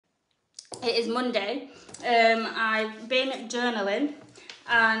It is Monday. I've been journaling,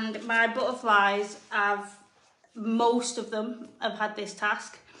 and my butterflies most of them have had this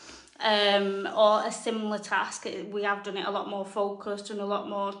task, or a similar task. We have done it a lot more focused and a lot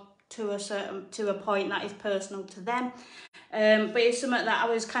more to a point that is personal to them. But it's something that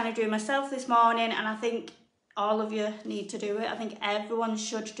I was kind of doing myself this morning, and I think all of you need to do it. I think everyone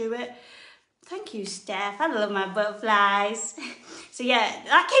should do it. Thank you, Steph. I love my butterflies. So yeah,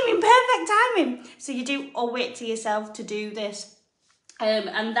 that came in perfect timing. So you do owe it to yourself to do this.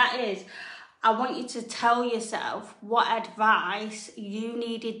 And that is, I want you to tell yourself what advice you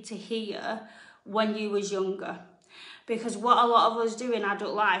needed to hear when you was younger. Because what a lot of us do in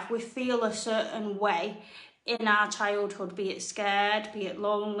adult life, we feel a certain way in our childhood, be it scared, be it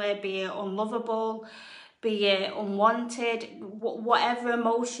lonely, be it unlovable, be it unwanted, whatever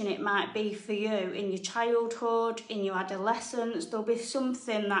emotion it might be for you in your childhood, in your adolescence, there'll be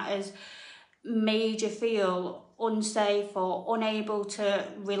something that has made you feel unsafe or unable to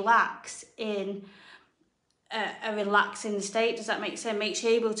relax in a relaxing state. Does that make sense? Makes you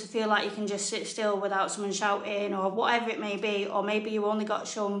able to feel like you can just sit still without someone shouting or whatever it may be, or maybe you only got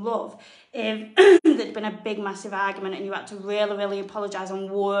shown love if there'd been a big massive argument and you had to really apologise and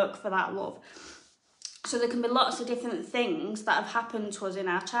work for that love. So there can be lots of different things that have happened to us in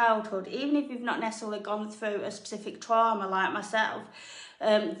our childhood, even if you've not necessarily gone through a specific trauma like myself.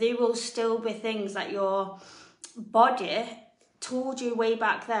 There will still be things that your body told you way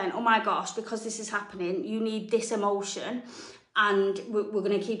back then, oh my gosh, because this is happening, you need this emotion and we're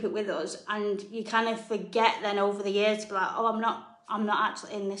going to keep it with us. And you kind of forget then over the years to be like, oh, I'm not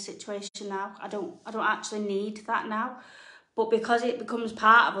actually in this situation now. I don't actually need that now. But because it becomes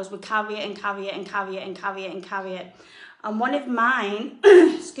part of us, we carry it and carry it and carry it and carry it and carry it. And one of mine,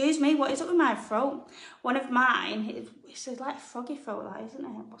 excuse me, what is up with my throat? One of mine, it's like froggy throat, that, isn't it?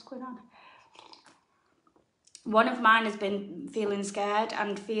 What's going on? One of mine has been feeling scared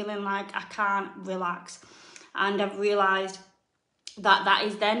and feeling like I can't relax. And I've realised that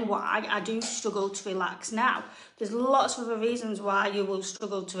is then why I do struggle to relax now. There's lots of other reasons why you will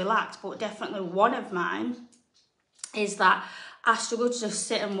struggle to relax, but definitely one of mine is that I struggle to just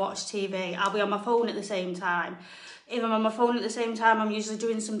sit and watch TV. I'll be on my phone at the same time. If I'm on my phone at the same time, I'm usually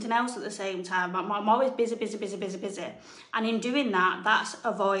doing something else at the same time. I'm always busy. And in doing that, that's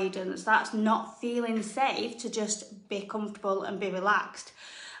avoidance. That's not feeling safe to just be comfortable and be relaxed.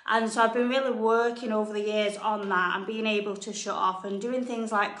 And so I've been really working over the years on that and being able to shut off and doing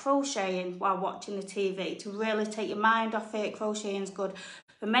things like crocheting while watching the TV to really take your mind off it. Crocheting is good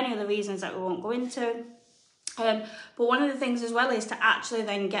for many other reasons that we won't go into. But one of the things as well is to actually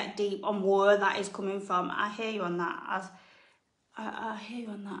then get deep on where that is coming from. I hear you on that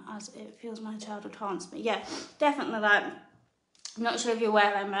as it feels my childhood haunts me. Yeah, definitely that. I'm not sure if you're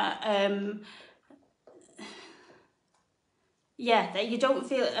aware, Emma. Yeah, that you don't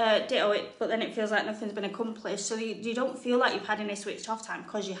feel ditto it, but then it feels like nothing's been accomplished. So you don't feel like you've had any switched off time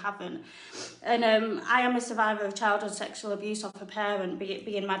because you haven't. And I am a survivor of childhood sexual abuse off a parent,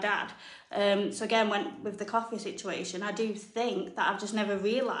 being my dad. So again, with the coffee situation, I do think that I've just never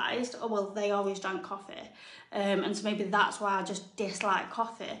realised, oh, well, they always drank coffee. And so maybe that's why I just dislike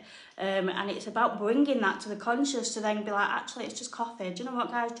coffee. And it's about bringing that to the conscious to then be like, actually, it's just coffee. Do you know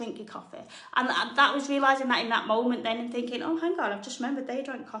what, guys? Drink your coffee. And that was realising that in that moment then and thinking, oh, hang on, I've just remembered they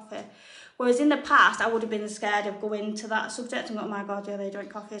drank coffee. Whereas in the past, I would have been scared of going to that subject and go, oh my God, yeah, they drink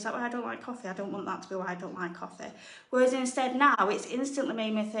coffee. Is that why I don't like coffee? I don't want that to be why I don't like coffee. Whereas instead now, it's instantly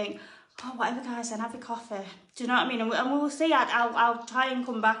made me think, oh, whatever, guys, then have your coffee. Do you know what I mean? And we'll see. I'll try and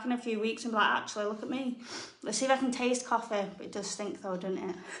come back in a few weeks and be like, actually, look at me. Let's see if I can taste coffee. It does stink though,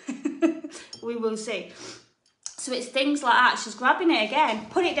 doesn't it? We will see. So it's things like that. She's grabbing it again.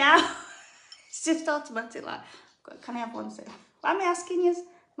 Put it down. It's just automatic. Like, can I have one sip? Why am I asking you?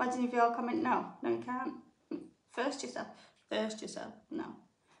 Imagine if you all comment, no. No, you can't. First yourself. No.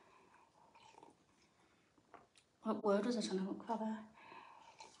 What word was I trying to look for there?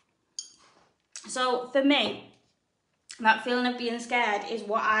 So for me, that feeling of being scared is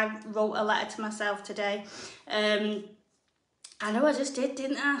what I wrote a letter to myself today. I know I just did,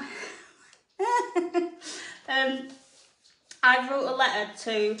 didn't I? I wrote a letter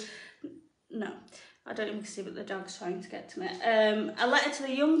to, no, I don't even see what the dog's trying to get to me. A letter to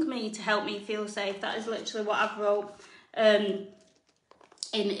the young me to help me feel safe. That is literally what I've wrote in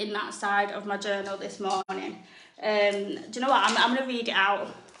that side of my journal this morning. Do you know what? I'm going to read it out.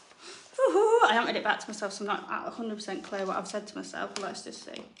 I haven't read it back to myself, so I'm not 100% clear what I've said to myself. Let's just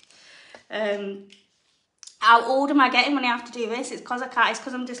see. How old am I getting when I have to do this? It's because I can't. It's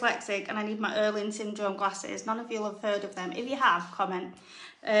because I'm dyslexic and I need my Erling syndrome glasses. None of you will have heard of them. If you have, comment.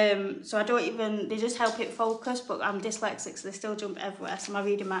 So I don't even, they just help it focus, but I'm dyslexic, so they still jump everywhere, so my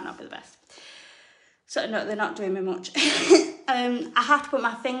reading might not be the best. So no, they're not doing me much. I have to put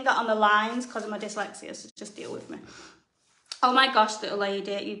my finger on the lines because of my dyslexia, so just deal with me. Oh my gosh, little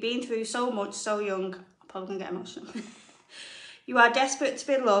lady, you've been through so much, so young. I'm probably gonna get emotional. You are desperate to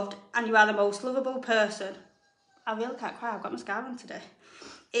be loved, and you are the most lovable person. I really can't cry, I've got mascara on today.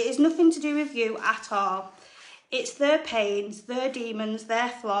 It is nothing to do with you at all. It's their pains, their demons, their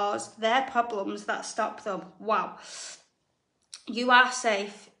flaws, their problems that stop them. Wow. You are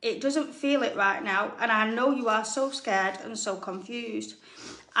safe. It doesn't feel it right now, and I know you are so scared and so confused.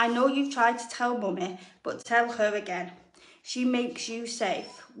 I know you've tried to tell Mummy, but tell her again. She makes you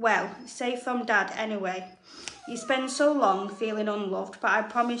safe. Well, safe from Dad anyway. You spend so long feeling unloved, but I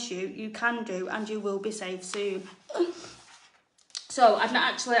promise you, you can do, and you will be safe soon. So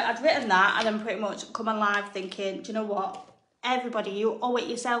I'd written that and then pretty much come on live thinking, do you know what? Everybody, you owe it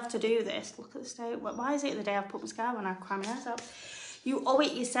yourself to do this. Look at the state. Why is it the day I've put mascara on, I cry my eyes out? You owe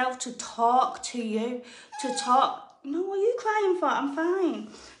it yourself to talk to you, to talk. No, what are you crying for? I'm fine.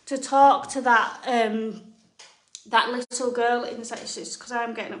 To talk to that that little girl inside. It's because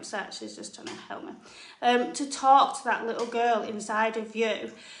I'm getting upset. She's just trying to help me. To talk to that little girl inside of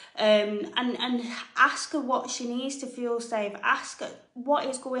you. And ask her what she needs to feel safe. Ask her what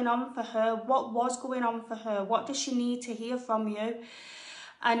is going on for her, what was going on for her, what does she need to hear from you.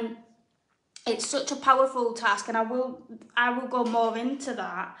 And it's such a powerful task, and I will go more into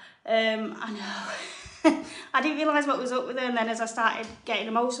that. I know I didn't realise what was up with her, and then as I started getting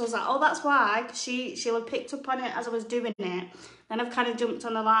emotional, I was like, oh, that's why, because she'll have picked up on it as I was doing it. Then I've kind of jumped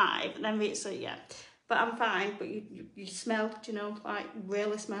on the live, and then so yeah. But I'm fine, but you smell, do you know, like,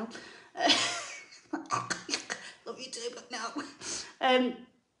 really smell. Love you too, but no.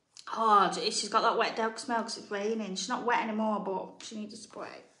 Oh, she's got that wet dog smell because it's raining. She's not wet anymore, but she needs a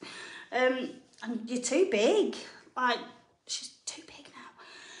spray. And you're too big. Like, she's too big now.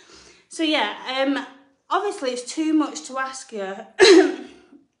 So yeah, obviously it's too much to ask you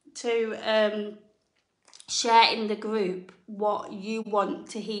to share in the group what you want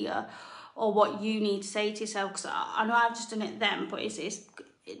to hear, or what you need to say to yourself, because I know I've just done it then, but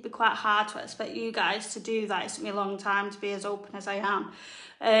it'd be quite hard to expect you guys to do that. It's took me a long time to be as open as I am.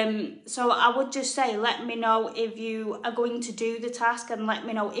 So I would just say, let me know if you are going to do the task, and let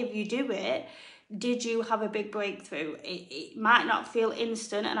me know if you do it, did you have a big breakthrough? It might not feel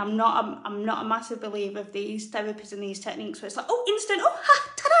instant, and I'm not a massive believer of these therapies and these techniques where it's like, oh, instant, oh,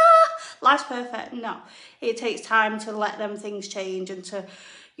 ha, ta-da, life's perfect. No, it takes time to let them things change, and to,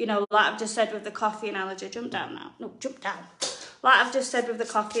 you know, like I've just said with the coffee analogy, jump down now. No, jump down. Like I've just said with the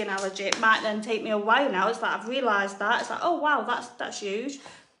coffee analogy, it might then take me a while now. It's like I've realised that. It's like, oh, wow, that's huge.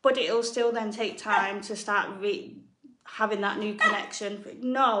 But it'll still then take time to start having that new connection.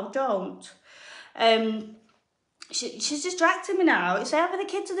 No, don't. She's distracting me now. It's either the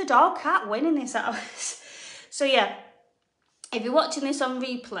kids or the dog. Can't win in this house. So yeah, if you're watching this on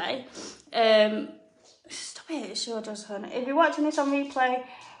replay, stop it, it sure does hurt. If you're watching this on replay,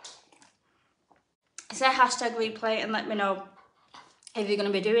 say hashtag replay and let me know if you're going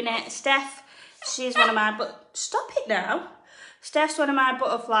to be doing it. Steph, she's one of my, but stop it now. Steph's one of my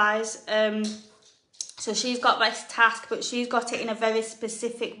butterflies. So she's got this task, but she's got it in a very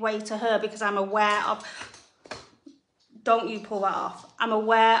specific way to her, because I'm aware of, don't you pull that off. I'm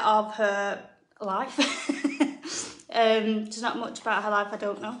aware of her life. There's not much about her life I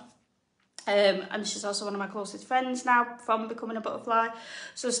don't know. And she's also one of my closest friends now from becoming a butterfly.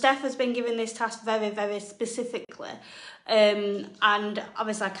 So Steph has been given this task very, very specifically. And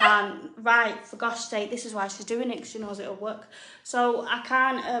obviously I can't, right, for gosh sake, this is why she's doing it, because she knows it'll work. So I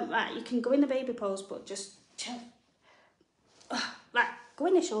can't, right, you can go in the baby pose, but just chill. Like, go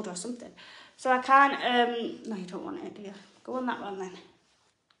in the shoulder or something. So I can't, no, you don't want it, do you? Go on that one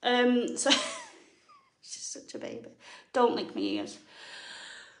then. So, she's such a baby. Don't lick my ears.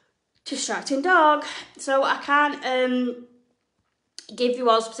 Distracting dog. So I can't give you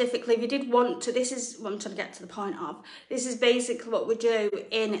all specifically. If you did want to, this is what I'm trying to get to the point of. This is basically what we do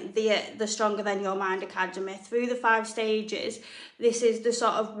in the Stronger Than Your Mind Academy. Through the 5 stages, this is the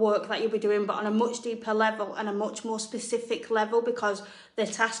sort of work that you'll be doing, but on a much deeper level and a much more specific level, because the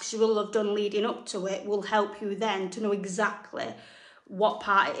tasks you will have done leading up to it will help you then to know exactly what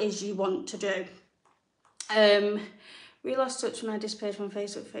part it is you want to do. We lost touch when I disappeared from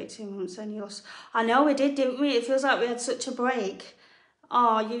Facebook for 18 months, and you lost... I know we did, didn't we? It feels like we had such a break.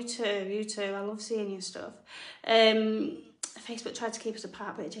 Oh, you too. I love seeing your stuff. Facebook tried to keep us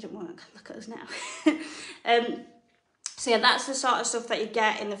apart, but it didn't work. Look at us now. So yeah, that's the sort of stuff that you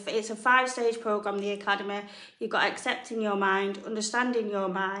get in it's a 5-stage program, the Academy. You've got accepting your mind, understanding your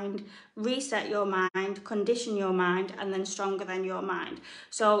mind, reset your mind, condition your mind, and then stronger than your mind.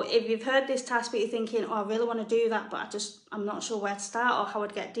 So if you've heard this task but you're thinking, oh, I really want to do that, but I'm not sure where to start or how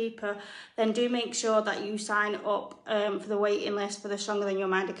I'd get deeper, then do make sure that you sign up for the waiting list for the Stronger Than Your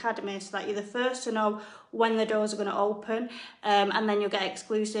Mind Academy, so that you're the first to know when the doors are going to open, and then you'll get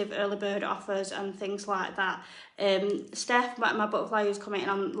exclusive early bird offers and things like that. Steph, my butterfly, who's commenting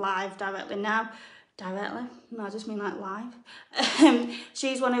on live directly now, no, I just mean like live.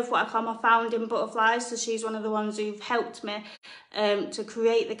 She's one of what I call my founding butterflies, so she's one of the ones who've helped me to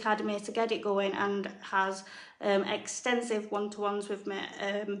create the Academy, to get it going, and has extensive one-to-ones with me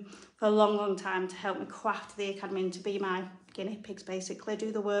for a long time to help me craft the Academy and to be my guinea pigs, basically,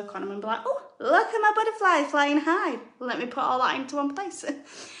 do the work on them and be like, oh, look at my butterfly flying high, let me put all that into one place.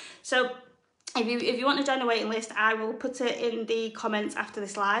 So if you want to join the waiting list, I will put it in the comments after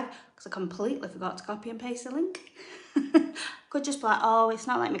this live, because I completely forgot to copy and paste the link. Could just be like, oh, it's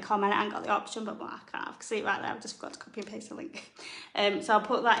not letting me comment, I ain't got the option, but I can't, I can see it right there, I've just forgot to copy and paste the link. So I'll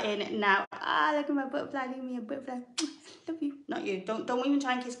put that in now. Ah, look at my butterfly, leave me a butterfly. Love you. Not you, don't even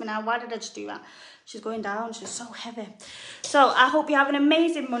try and kiss me now. Why did I just do that? She's going down, she's so heavy. So I hope you have an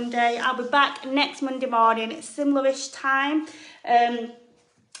amazing Monday. I'll be back next Monday morning, similar-ish time.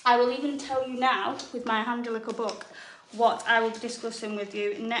 I will even tell you now, with my handy little book, what I will be discussing with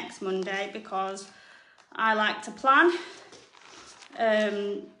you next Monday, because I like to plan.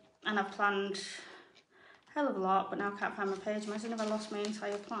 And I've planned a hell of a lot, but now I can't find my page. Imagine if I lost my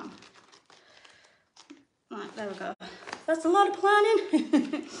entire plan. Right, there we go. That's a lot of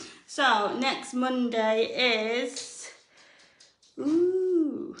planning. So, next Monday is...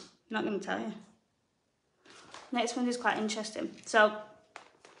 Ooh, not going to tell you. Next Monday is quite interesting. So,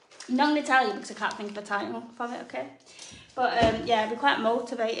 I'm not going to tell you because I can't think of a title for it, okay? But yeah, it'll be quite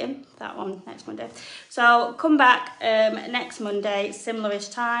motivating, that one, next Monday. So come back next Monday, similar-ish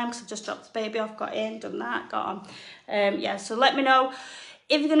time, because I've just dropped the baby off, got in, done that, got on. Yeah, so let me know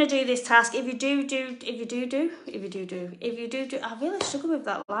if you're going to do this task. If you do, I really struggle with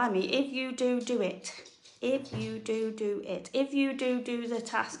that line, me. If you do it. If you do it. If you do the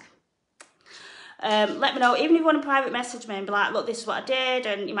task. Let me know, even if you want to private message me and be like, look, this is what I did,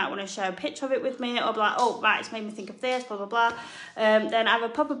 and you might want to share a picture of it with me, or be like, oh, right, it's made me think of this, blah, blah, blah. Then either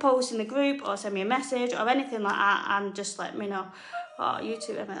pop a post in the group or send me a message or anything like that, and just let me know. Oh,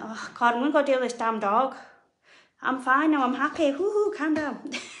 YouTube, oh, God, I'm going to go deal with this damn dog. I'm fine now, I'm happy. Woohoo, calm down.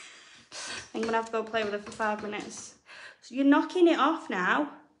 I'm going to have to go play with her for 5 minutes. So you're knocking it off now.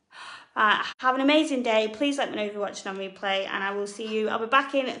 Have an amazing day. Please let me know if you're watching on replay, and I will see you. I'll be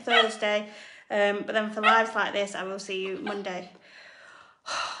back in Thursday. But then for lives like this, I will see you Monday.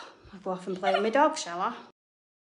 I'll go off and play with my dog, shall I?